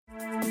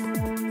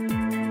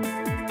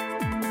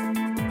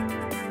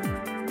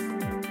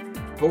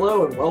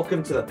Hello and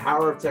welcome to the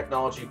Power of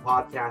Technology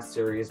podcast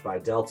series by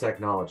Dell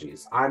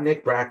Technologies. I'm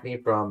Nick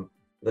Brackney from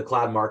the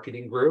Cloud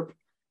Marketing Group,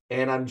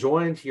 and I'm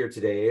joined here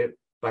today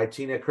by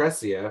Tina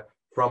Crescia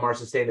from our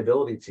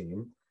sustainability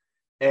team.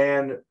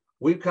 And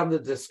we've come to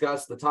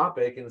discuss the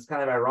topic, and it's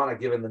kind of ironic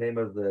given the name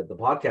of the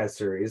podcast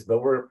series,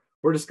 but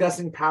we're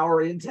discussing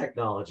power in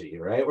technology,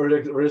 right?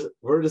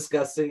 We're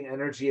discussing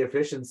energy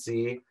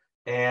efficiency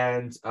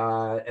and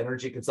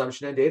energy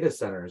consumption in data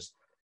centers.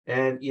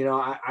 And, you know,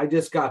 I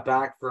just got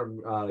back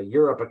from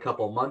Europe a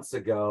couple months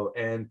ago,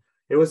 and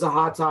it was a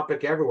hot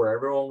topic everywhere.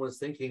 Everyone was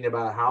thinking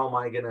about how am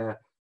I going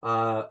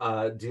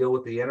to deal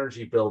with the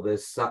energy bill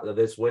this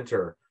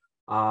winter.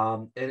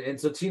 And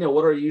so, Tina,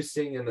 what are you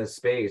seeing in this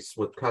space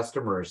with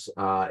customers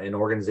and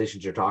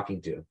organizations you're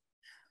talking to?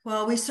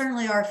 Well, we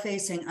certainly are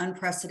facing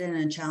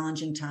unprecedented and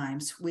challenging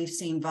times. We've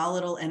seen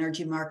volatile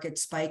energy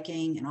markets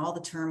spiking and all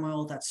the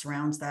turmoil that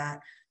surrounds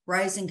that.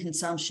 Rising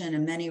consumption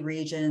in many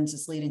regions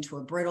is leading to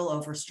a brittle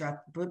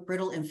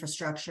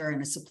infrastructure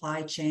and a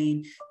supply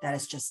chain that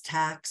is just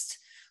taxed.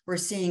 We're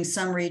seeing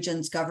some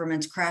regions,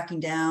 governments cracking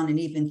down and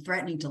even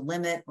threatening to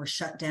limit or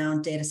shut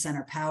down data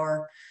center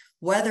power.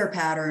 Weather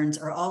patterns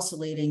are also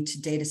leading to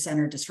data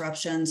center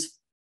disruptions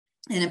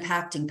and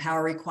impacting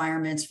power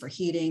requirements for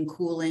heating,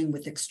 cooling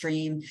with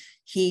extreme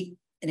heat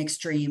and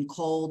extreme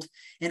cold,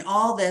 and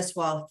all this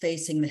while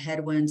facing the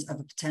headwinds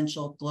of a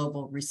potential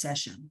global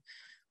recession.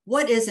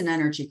 What is an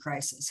energy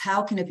crisis?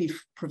 How can it be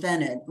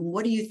prevented? And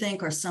what do you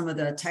think are some of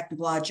the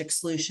technological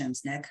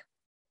solutions, Nick?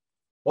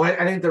 Well,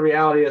 I think the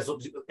reality is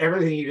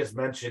everything you just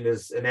mentioned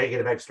is a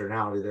negative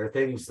externality. There are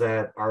things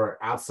that are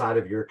outside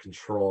of your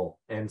control.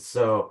 And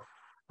so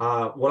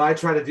what I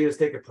try to do is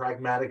take a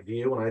pragmatic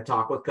view when I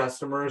talk with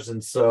customers.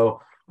 And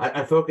so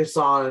I focus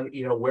on,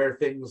 you know, where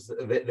things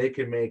they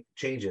can make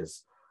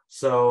changes.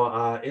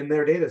 So in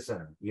their data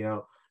center, you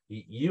know,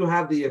 you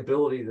have the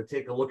ability to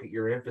take a look at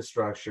your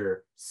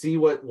infrastructure, see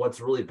what's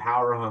really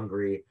power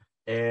hungry,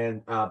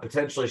 and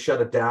potentially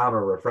shut it down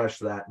or refresh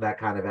that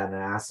kind of an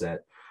asset.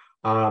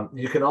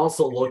 You can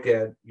also look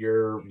at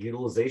your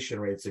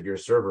utilization rates of your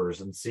servers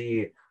and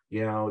see,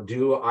 you know,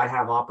 do I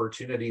have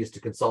opportunities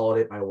to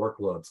consolidate my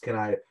workloads? Can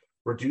I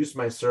reduce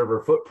my server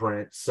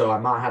footprint so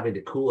I'm not having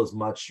to cool as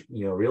much,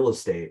 you know, real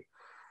estate?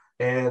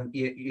 And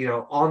you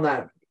know, on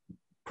that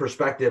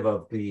perspective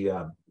of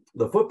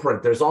the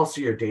footprint, there's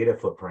also your data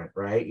footprint,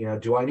 right? You know,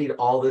 do I need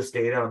all this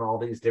data on all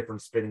these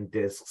different spinning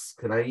disks?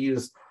 Can I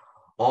use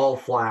all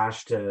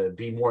flash to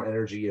be more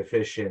energy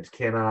efficient?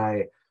 Can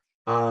I,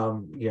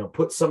 you know,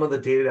 put some of the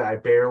data I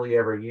barely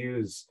ever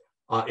use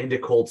into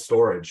cold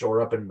storage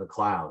or up in the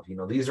cloud? You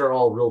know, these are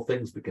all real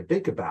things we can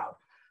think about.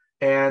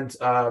 And,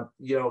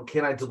 you know,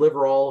 can I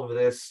deliver all of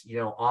this, you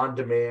know, on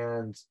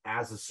demand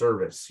as a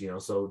service? You know,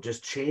 so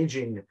just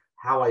changing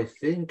how I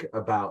think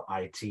about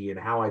IT and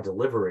how I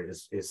deliver it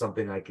is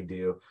something I can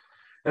do.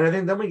 And I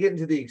think then we get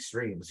into the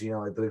extremes, you know,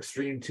 like the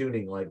extreme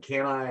tuning. Like,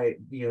 can I,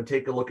 you know,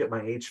 take a look at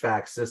my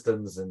HVAC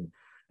systems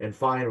and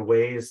find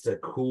ways to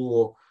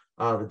cool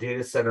the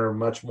data center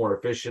much more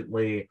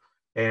efficiently?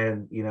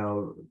 And, you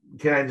know,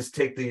 can I just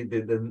take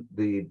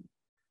the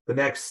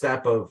next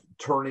step of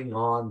turning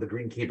on the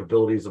green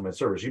capabilities of my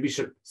servers? You'd be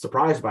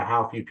surprised by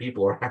how few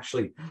people are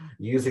actually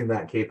using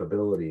that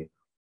capability.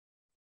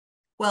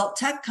 Well,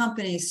 tech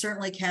companies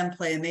certainly can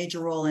play a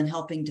major role in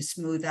helping to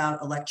smooth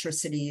out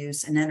electricity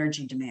use and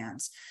energy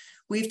demands.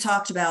 We've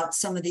talked about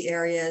some of the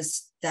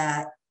areas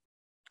that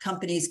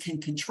companies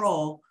can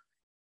control.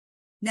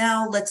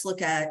 Now let's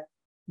look at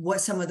what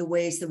some of the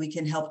ways that we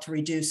can help to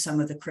reduce some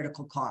of the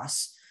critical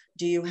costs.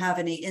 Do you have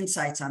any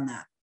insights on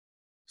that?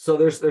 So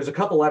there's a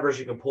couple levers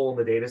you can pull in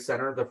the data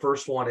center. The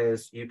first one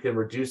is you can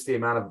reduce the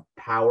amount of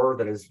power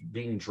that is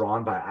being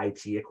drawn by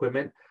IT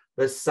equipment.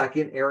 The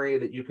second area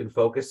that you can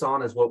focus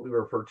on is what we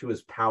refer to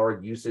as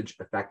power usage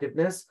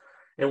effectiveness.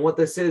 And what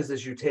this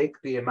is you take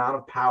the amount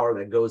of power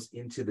that goes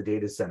into the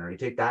data center, you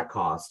take that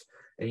cost,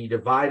 and you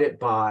divide it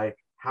by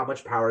how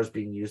much power is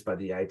being used by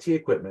the IT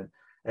equipment.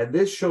 And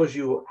this shows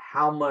you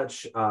how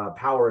much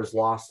power is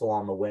lost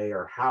along the way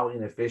or how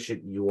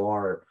inefficient you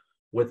are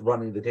with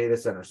running the data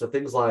center. So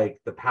things like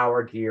the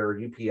power gear,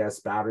 UPS,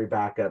 battery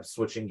backup,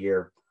 switching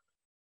gear,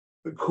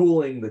 the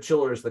cooling, the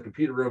chillers, the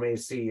computer room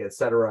AC, et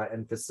cetera,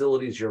 and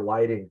facilities you're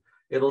lighting,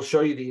 it'll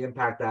show you the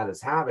impact that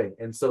is having.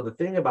 And so the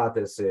thing about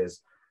this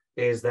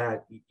is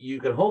that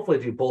you can hopefully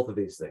do both of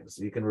these things.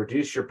 You can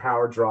reduce your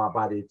power draw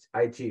by the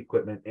IT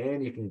equipment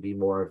and you can be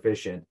more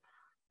efficient.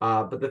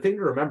 But the thing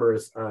to remember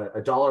is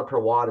a dollar per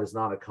watt is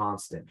not a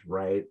constant,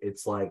 right?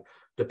 It's like,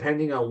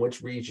 depending on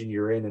which region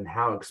you're in and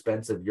how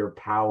expensive your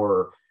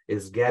power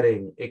is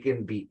getting, it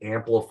can be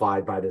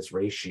amplified by this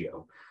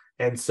ratio.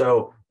 And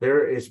so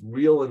there is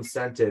real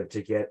incentive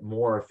to get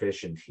more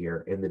efficient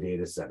here in the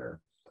data center.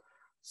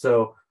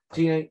 So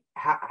Tina,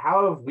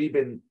 how have we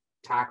been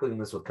tackling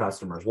this with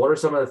customers? What are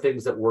some of the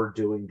things that we're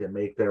doing to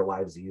make their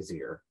lives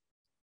easier?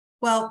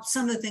 Well,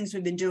 some of the things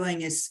we've been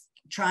doing is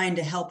trying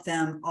to help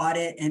them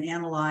audit and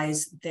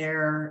analyze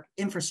their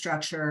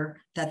infrastructure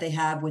that they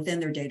have within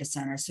their data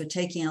center. So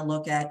taking a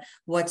look at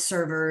what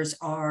servers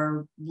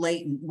are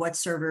latent, what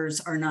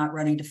servers are not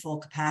running to full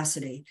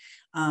capacity,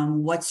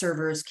 what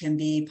servers can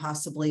be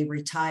possibly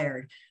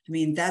retired. I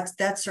mean,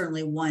 that's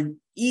certainly one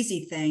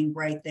easy thing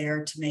right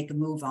there to make a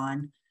move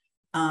on.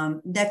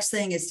 Next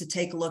thing is to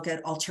take a look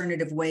at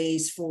alternative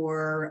ways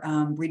for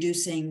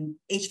reducing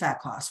HVAC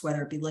costs,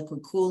 whether it be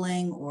liquid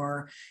cooling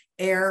or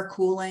air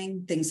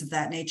cooling, things of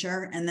that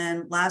nature. And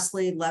then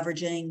lastly,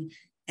 leveraging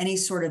any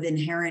sort of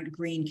inherent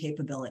green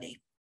capability.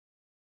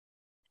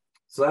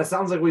 So that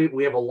sounds like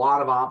we have a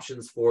lot of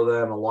options for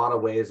them, a lot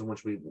of ways in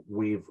which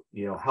we've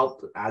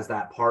helped as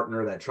that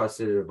partner, that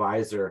trusted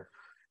advisor.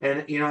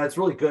 And it's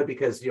really good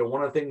because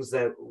one of the things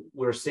that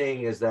we're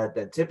seeing is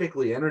that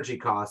typically energy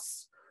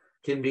costs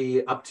can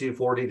be up to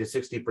 40 to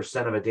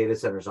 60% of a data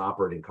center's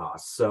operating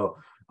costs. So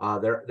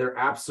there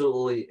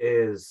absolutely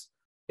is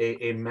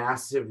a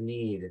massive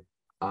need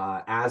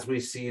as we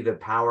see the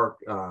power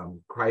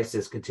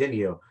crisis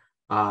continue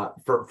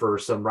for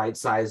some right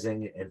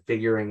sizing and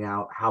figuring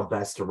out how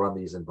best to run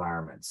these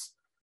environments.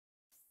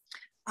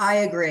 I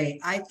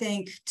agree. I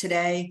think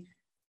today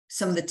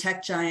some of the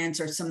tech giants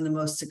are some of the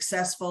most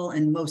successful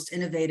and most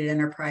innovative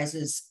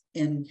enterprises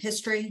in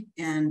history.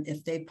 And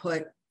if they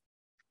put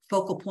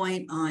focal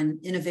point on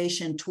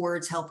innovation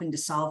towards helping to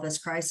solve this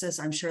crisis,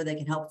 I'm sure they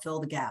can help fill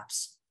the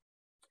gaps.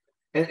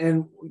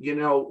 And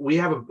we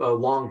have a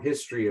long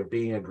history of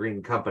being a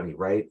green company,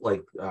 right?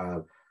 Like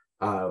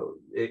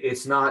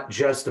it's not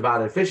just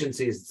about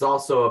efficiencies, it's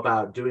also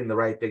about doing the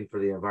right thing for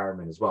the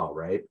environment as well,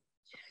 right?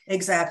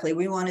 Exactly.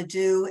 We want to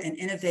do and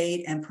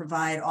innovate and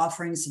provide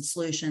offerings and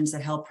solutions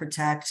that help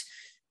protect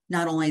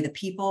not only the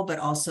people, but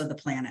also the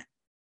planet.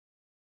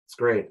 It's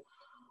great.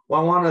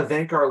 Well, I want to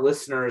thank our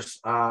listeners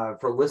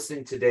for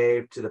listening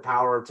today to the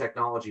Power of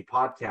Technology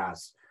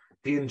podcast.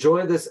 If you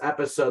enjoyed this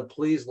episode,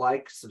 please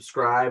like,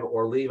 subscribe,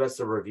 or leave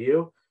us a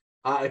review.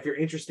 If you're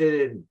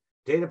interested in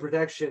data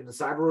protection,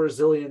 cyber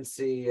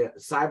resiliency,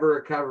 cyber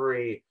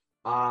recovery,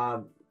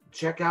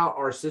 check out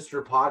our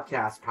sister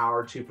podcast,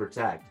 Power to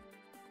Protect.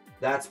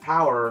 That's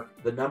Power,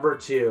 the number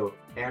 2,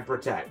 and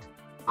Protect.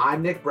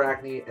 I'm Nick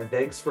Brackney, and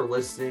thanks for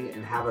listening,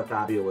 and have a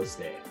fabulous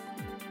day.